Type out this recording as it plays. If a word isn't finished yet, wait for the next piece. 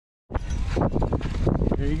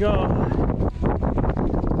There you go.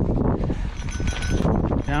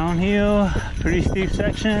 Downhill, pretty steep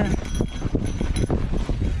section.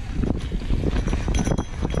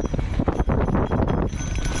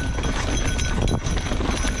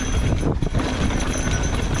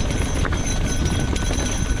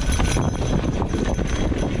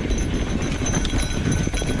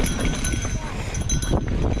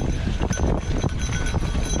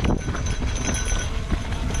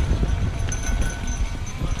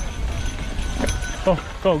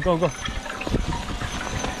 Go, go, go.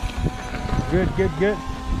 Good, good, good.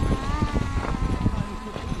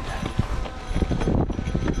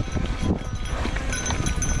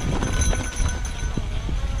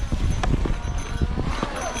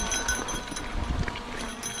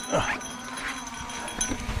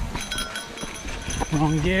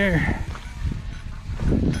 Wrong gear.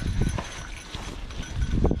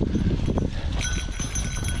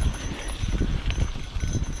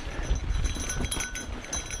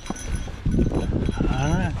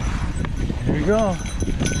 There we go.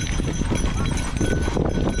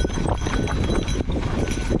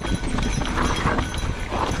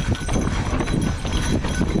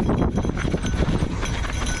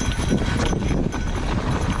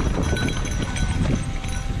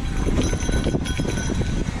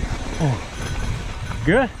 Oh,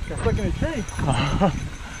 good. Got stuck in a tree.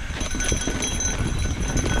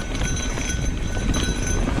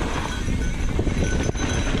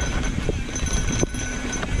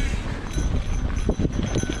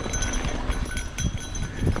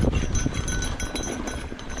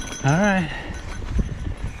 All right,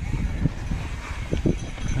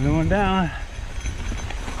 another one down.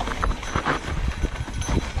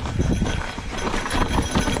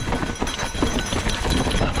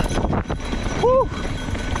 Woo!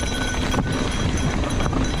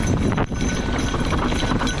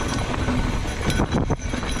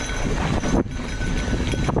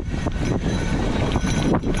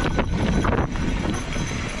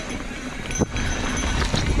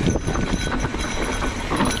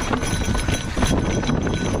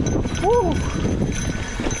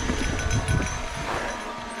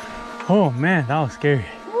 Oh man, that was scary.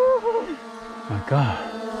 My God.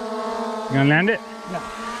 You gonna land it? No.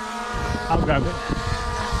 I'll grab it.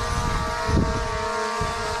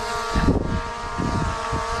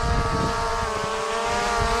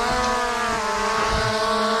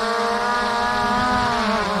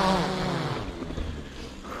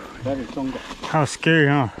 That was scary,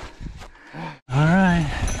 huh? All right.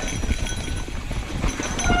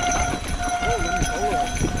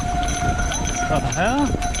 What the hell?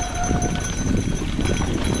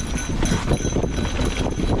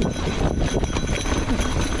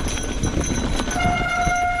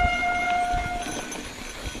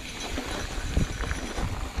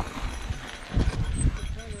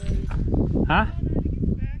 Huh?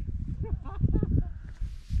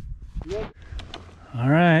 All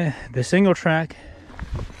right, the single track.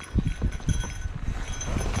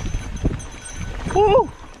 Woo!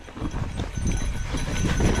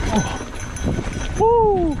 Oh.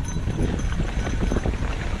 Woo!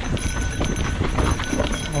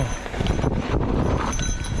 Oh.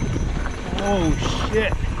 Oh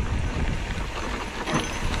shit!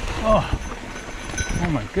 Oh! Oh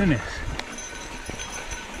my goodness!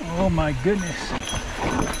 Oh my goodness!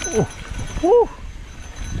 Oh! Woo!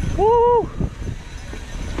 Woo!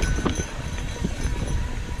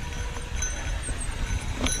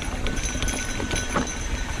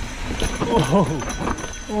 Oh!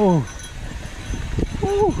 Oh!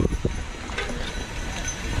 Oh!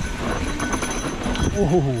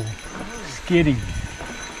 Oh! Skidding!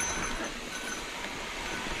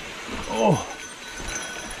 Oh!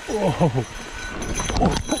 Oh! Oh!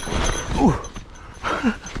 Oh!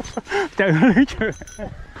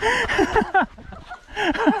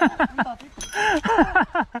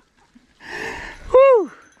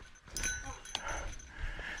 Woo!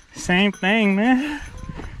 Same thing, man.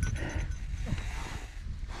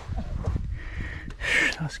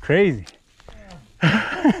 That's crazy.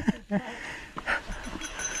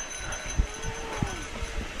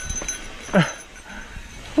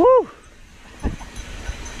 Woo!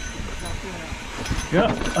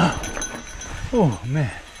 Yeah. Oh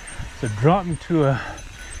man. So drop me to a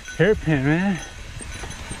hairpin, man.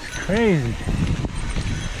 It's crazy.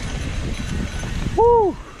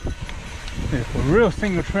 Woo! It's a real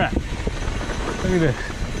single track. Look at this.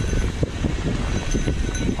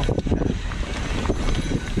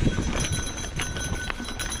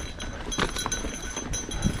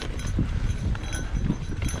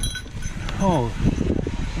 Oh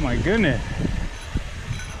my goodness.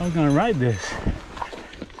 I was gonna ride this.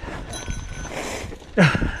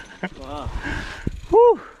 Wow.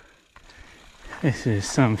 Woo! This is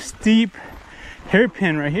some steep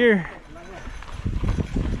hairpin right here.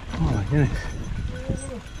 Oh my goodness.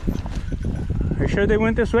 Are you sure they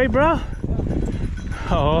went this way, bro?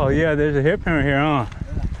 Oh yeah, there's a hairpin right here, huh?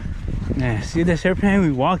 Man, see this hairpin?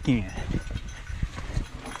 We walking it.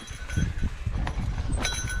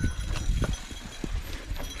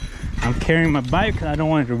 I'm carrying my bike because I don't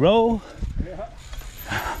want it to roll.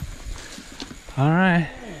 All right.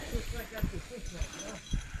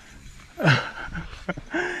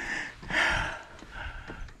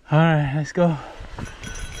 All right, let's go.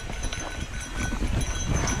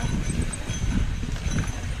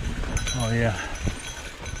 Oh yeah.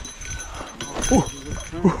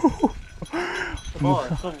 Oh,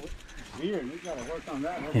 it's so weird. We gotta work on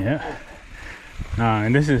that. Yeah. Nah,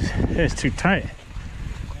 and it's too tight.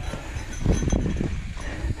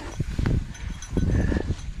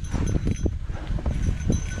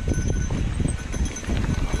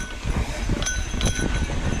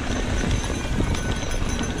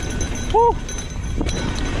 Woo!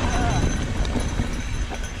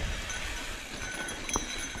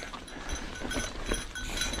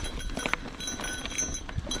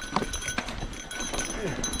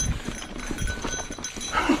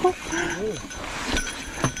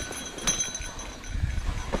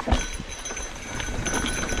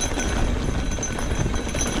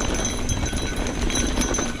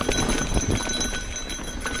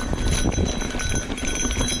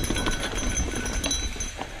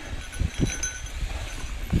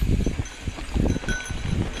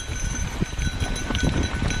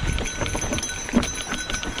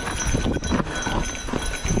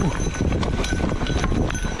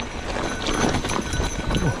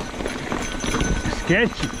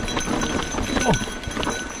 Sketchy. Oh.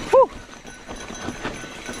 Woo.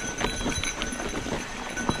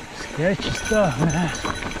 Sketchy stuff, man.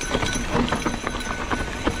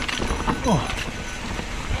 Oh.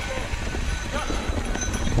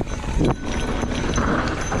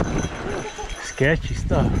 Sketchy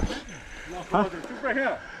stuff. Huh? Right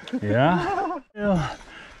here. Yeah.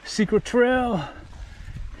 Secret trail.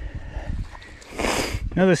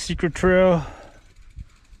 Another secret trail.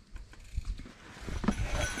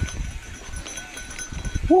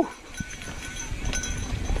 Woo.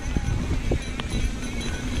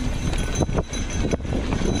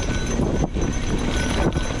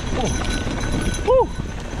 Oh. Woo.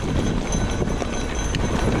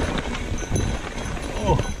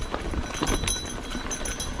 Oh.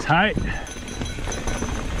 Tight.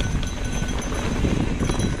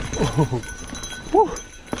 Oh. Woo.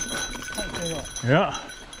 Yeah.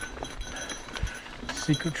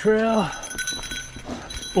 Secret trail.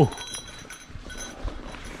 Oh.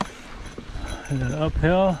 And then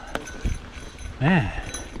uphill. Man.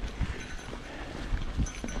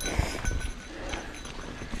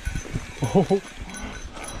 Oh.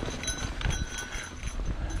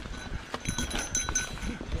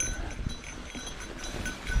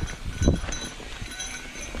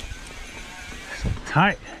 So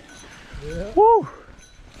tight. Yeah. Woo.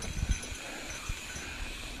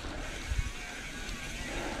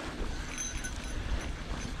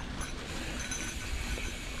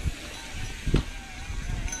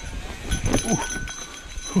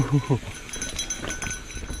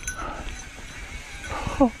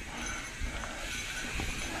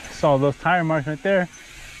 Saw those tire marks right there.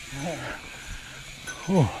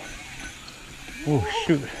 Oh, oh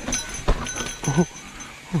shoot. Oh,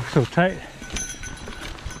 oh, so tight.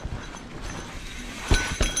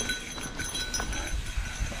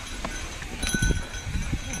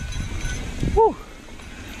 Woo.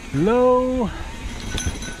 Low.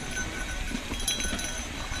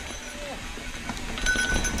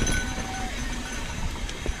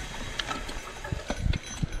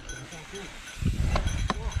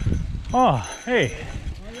 Oh, hey.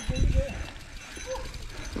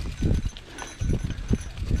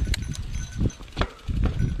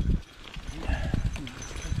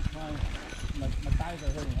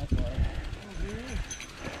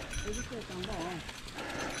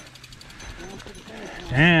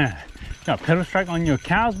 Damn. Got pedal strike on your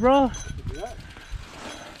cows, bro? What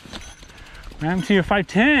happened to your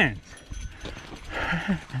 510s?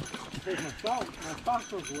 My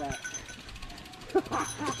socks was wet.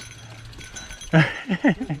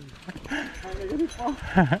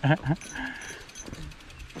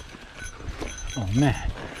 Oh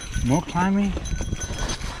man, more climbing.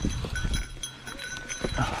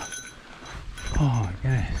 Oh my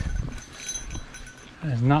goodness,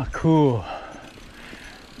 that is not cool.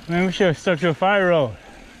 Man, we should have stuck to a fire road.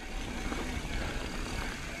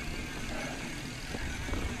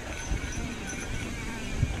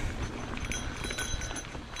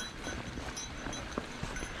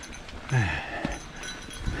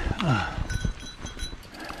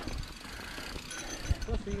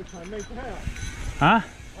 Huh?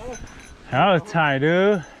 That was tight,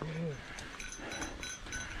 dude.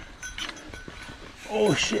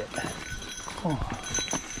 Oh shit.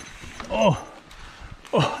 Oh.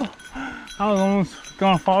 Oh. I was almost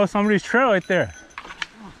gonna follow somebody's trail right there.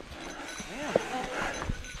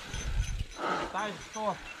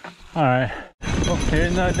 Alright. Oh,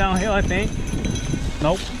 here's another downhill, I think.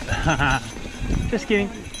 Nope. Just kidding.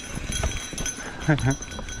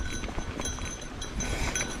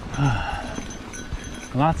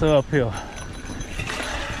 Lots of uphill.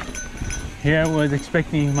 Here I was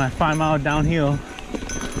expecting my 5-mile downhill,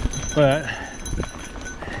 but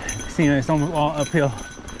seeing it's almost all uphill.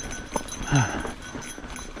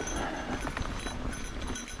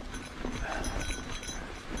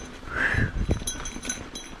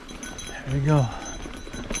 There we go.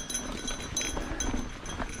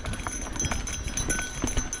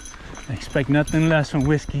 I expect nothing less from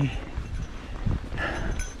whiskey.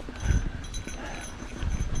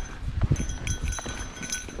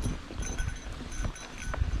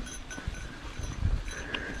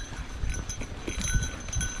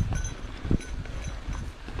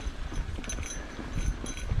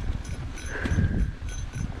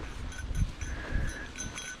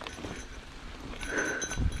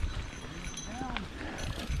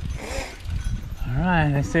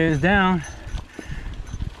 Alright, they say it's down.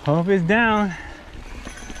 Hope it's down.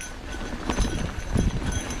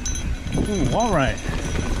 Ooh, alright.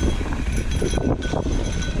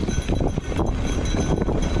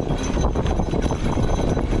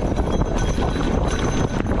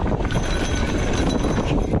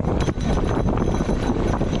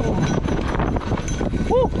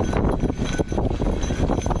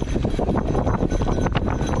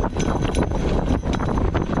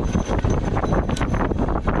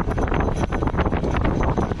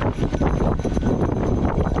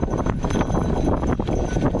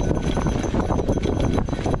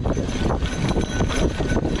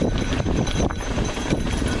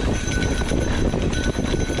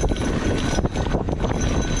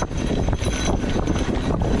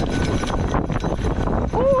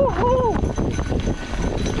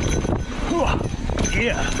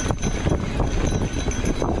 Yeah.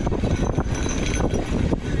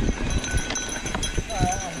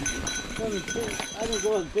 I didn't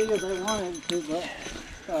go as big as I wanted to, but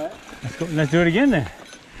alright. Let's go. Let's do it again then.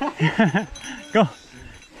 Go.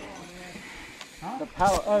 The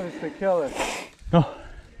power of is the killer. Go.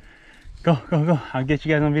 Go, go, go. I'll get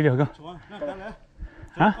you guys on video. Go.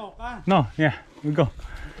 Huh? No, yeah, we go.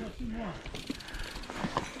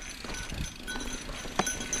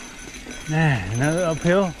 Man, another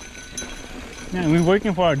uphill. Man, we're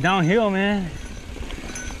working for our downhill, man.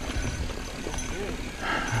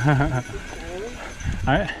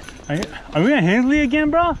 Are we at Hensley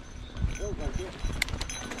again, bro?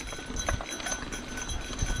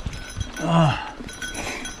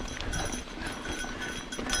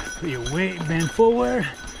 Put your weight, bend forward,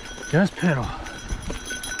 just pedal.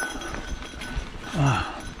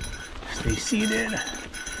 Stay seated.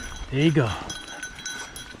 There you go.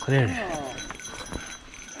 Clear it.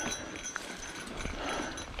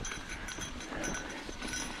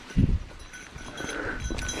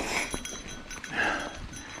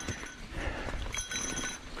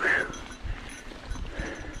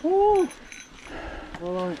 Woo.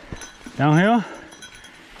 Downhill?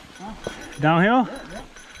 Huh? Downhill? Yeah.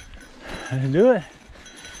 Let's do it.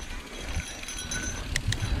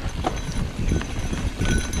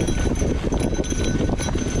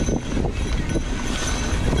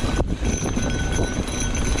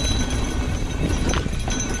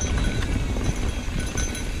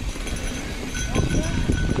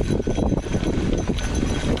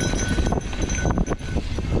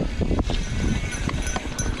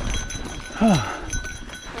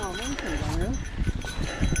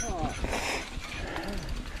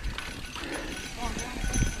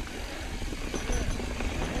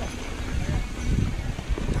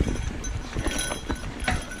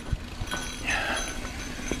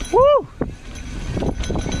 Woo!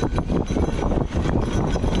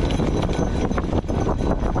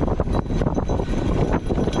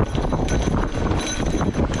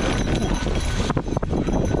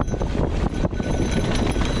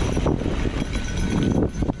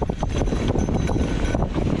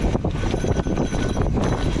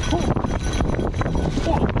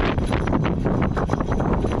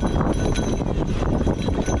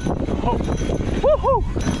 Oh. Woohoo!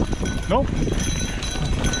 Nope.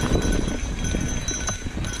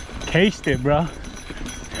 Taste it, bro.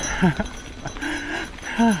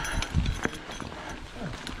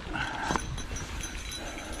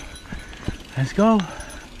 Let's go.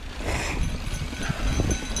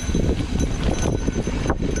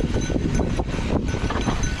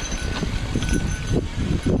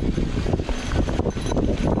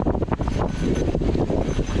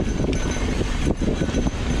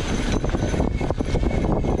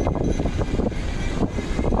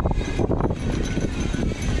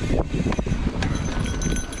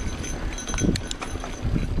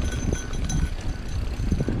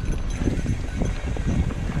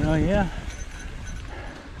 Oh yeah.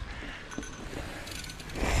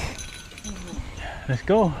 Let's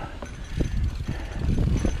go.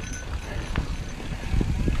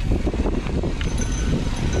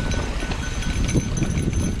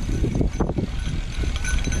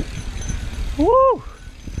 Woo!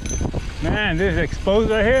 Man, this is exposed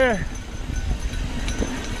right here.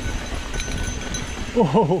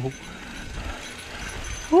 Whoa!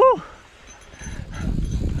 Woo!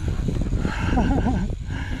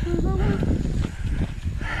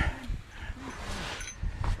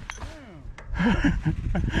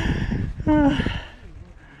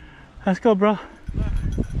 Let's go, bro.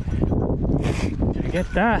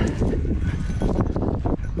 Get that.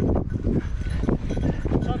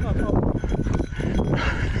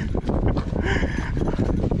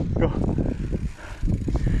 Go.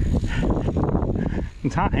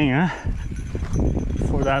 It's tight, huh?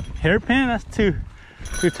 For that hairpin, that's too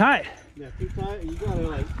tight. Yeah, too tight. You gotta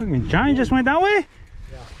like. Fucking giant just went that way?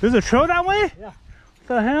 Yeah. There's a trail that way? Yeah. What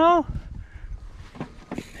the hell?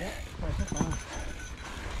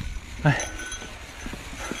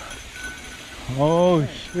 Oh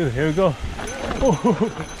shoot, here we go. Oh.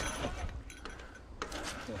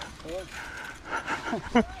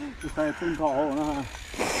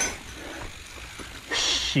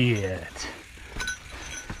 Shit.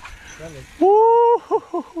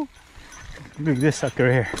 Woo! Look at this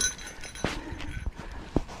sucker here.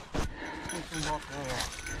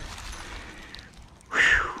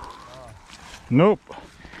 Nope.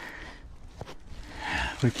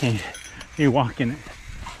 We can't be walking it.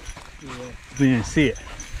 We didn't see it.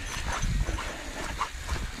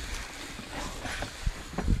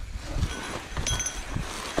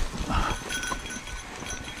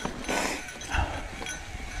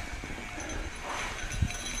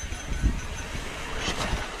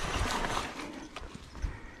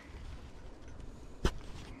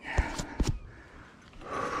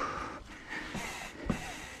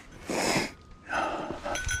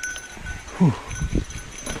 Whew.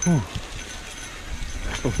 Whew.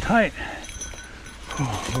 So tight.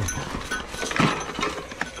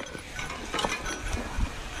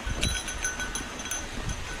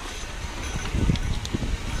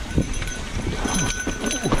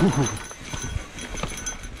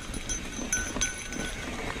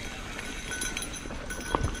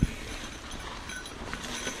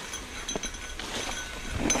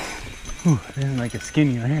 Ooh, this is like a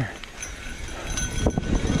skinny right here.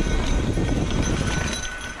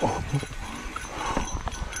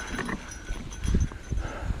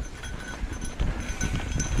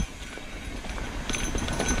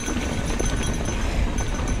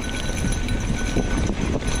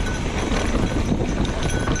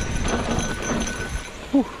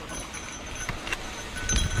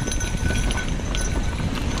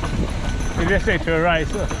 Just say to the right,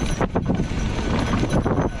 so.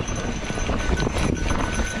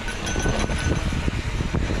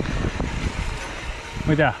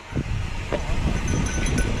 Wait there.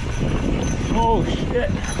 Oh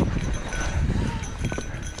shit.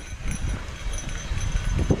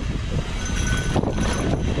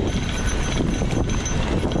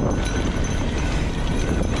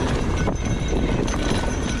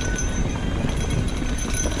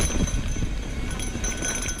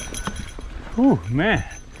 Ooh, man,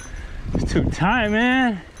 it's too tight,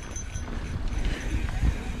 man.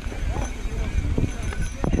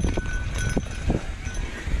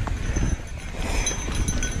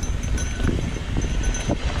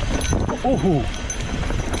 Oh.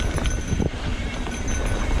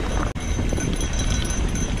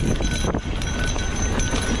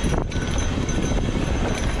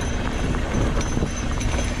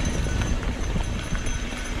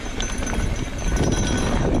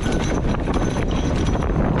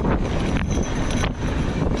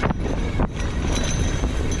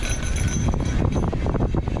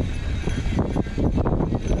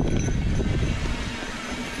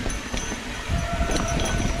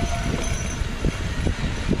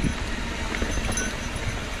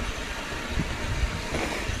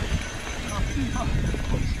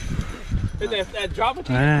 That drop it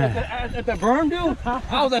at the burn, dude.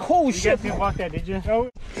 I was like, holy shit. You guys didn't walk that, did you? No.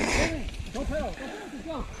 Go pedal,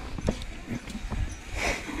 go.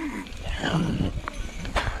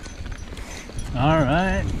 All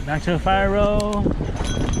right, back to the fire roll.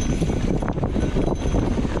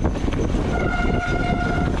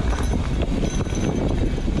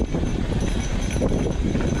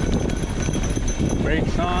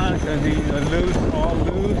 Brakes on because these are loose, all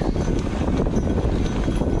loose.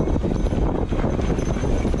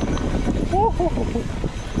 Woo-hoo-hoo-hoo.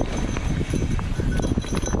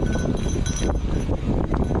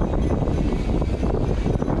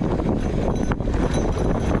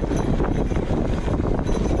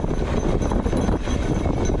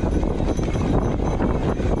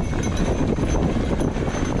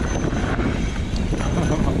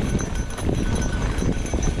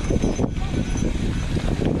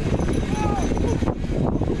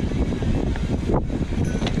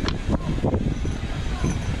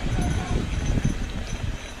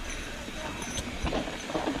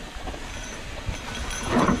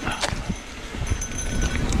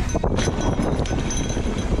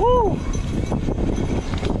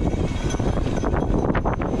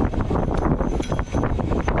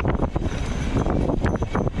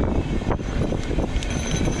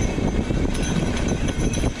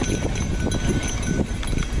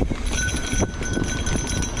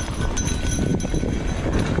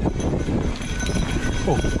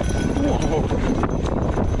 Oh. Whoa. Whoa.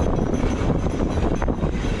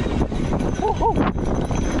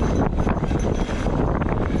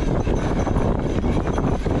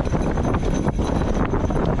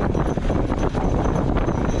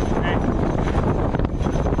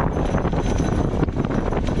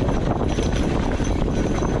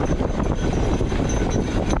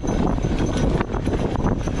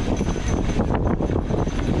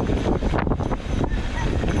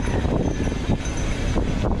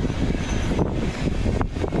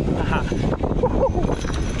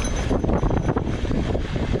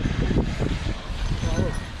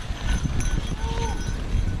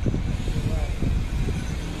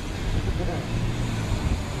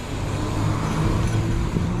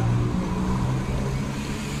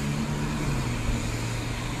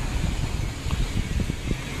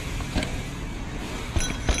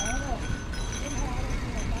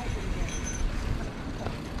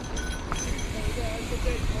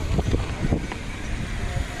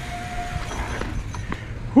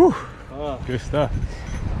 Whew. Good stuff.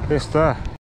 Good stuff.